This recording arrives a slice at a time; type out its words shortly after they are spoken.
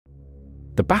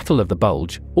The Battle of the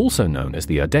Bulge, also known as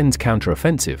the Ardennes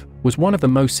Counteroffensive, was one of the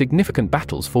most significant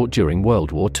battles fought during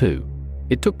World War II.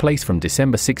 It took place from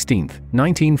December 16,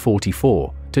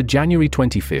 1944, to January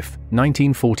 25,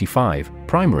 1945,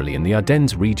 primarily in the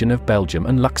Ardennes region of Belgium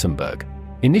and Luxembourg.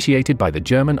 Initiated by the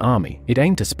German army, it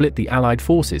aimed to split the Allied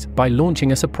forces by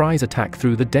launching a surprise attack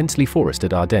through the densely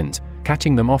forested Ardennes,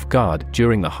 catching them off guard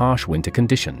during the harsh winter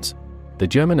conditions. The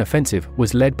German offensive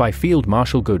was led by Field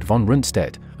Marshal Gerd von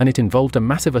Rundstedt, and it involved a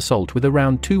massive assault with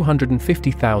around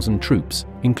 250,000 troops,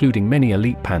 including many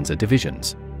elite panzer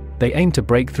divisions. They aimed to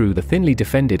break through the thinly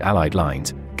defended Allied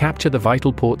lines, capture the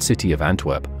vital port city of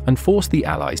Antwerp, and force the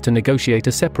Allies to negotiate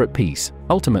a separate peace,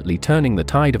 ultimately turning the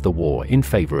tide of the war in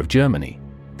favor of Germany.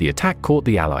 The attack caught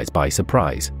the Allies by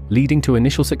surprise, leading to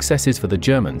initial successes for the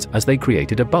Germans as they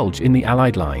created a bulge in the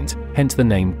Allied lines, hence the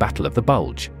name Battle of the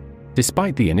Bulge.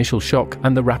 Despite the initial shock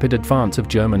and the rapid advance of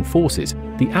German forces,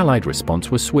 the Allied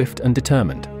response was swift and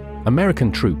determined.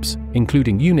 American troops,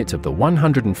 including units of the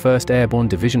 101st Airborne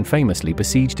Division famously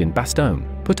besieged in Bastogne,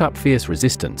 put up fierce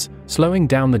resistance, slowing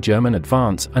down the German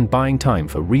advance and buying time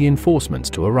for reinforcements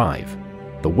to arrive.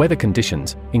 The weather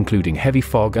conditions, including heavy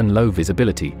fog and low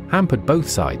visibility, hampered both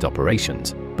sides'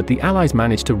 operations, but the Allies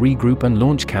managed to regroup and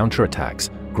launch counterattacks,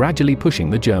 gradually pushing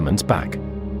the Germans back.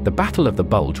 The Battle of the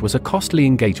Bulge was a costly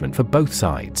engagement for both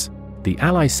sides. The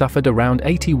Allies suffered around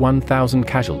 81,000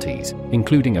 casualties,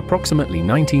 including approximately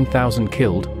 19,000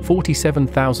 killed,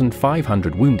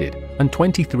 47,500 wounded, and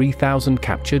 23,000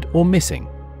 captured or missing.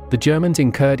 The Germans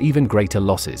incurred even greater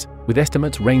losses, with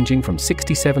estimates ranging from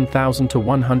 67,000 to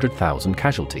 100,000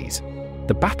 casualties.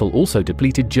 The battle also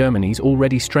depleted Germany's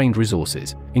already strained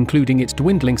resources, including its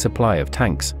dwindling supply of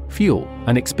tanks, fuel,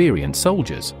 and experienced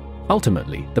soldiers.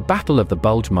 Ultimately, the Battle of the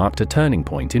Bulge marked a turning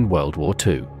point in World War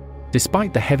II.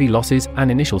 Despite the heavy losses and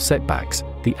initial setbacks,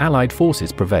 the Allied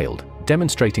forces prevailed,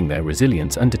 demonstrating their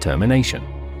resilience and determination.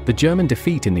 The German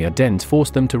defeat in the Ardennes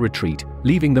forced them to retreat,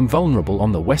 leaving them vulnerable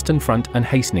on the Western Front and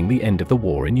hastening the end of the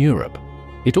war in Europe.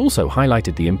 It also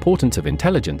highlighted the importance of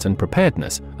intelligence and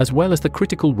preparedness, as well as the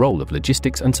critical role of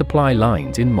logistics and supply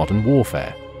lines in modern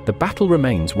warfare. The battle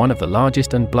remains one of the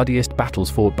largest and bloodiest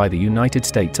battles fought by the United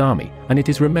States Army, and it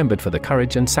is remembered for the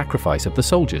courage and sacrifice of the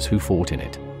soldiers who fought in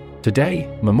it. Today,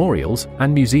 memorials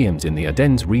and museums in the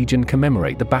Ardennes region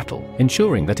commemorate the battle,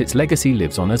 ensuring that its legacy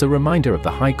lives on as a reminder of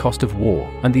the high cost of war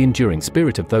and the enduring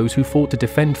spirit of those who fought to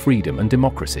defend freedom and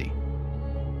democracy.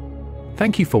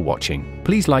 Thank you for watching.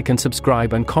 Please like and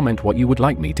subscribe and comment what you would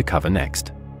like me to cover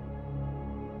next.